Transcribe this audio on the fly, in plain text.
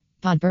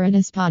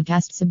Podparadise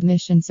Podcast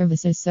Submission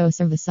Services. So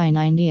Service in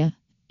India.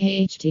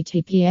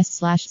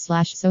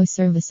 https://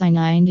 service in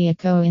India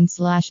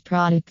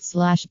co-in/product/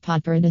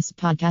 Podparadise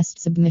Podcast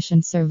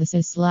Submission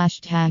Services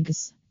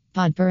 /tags.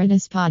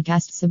 Podparadise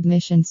Podcast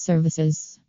Submission Services.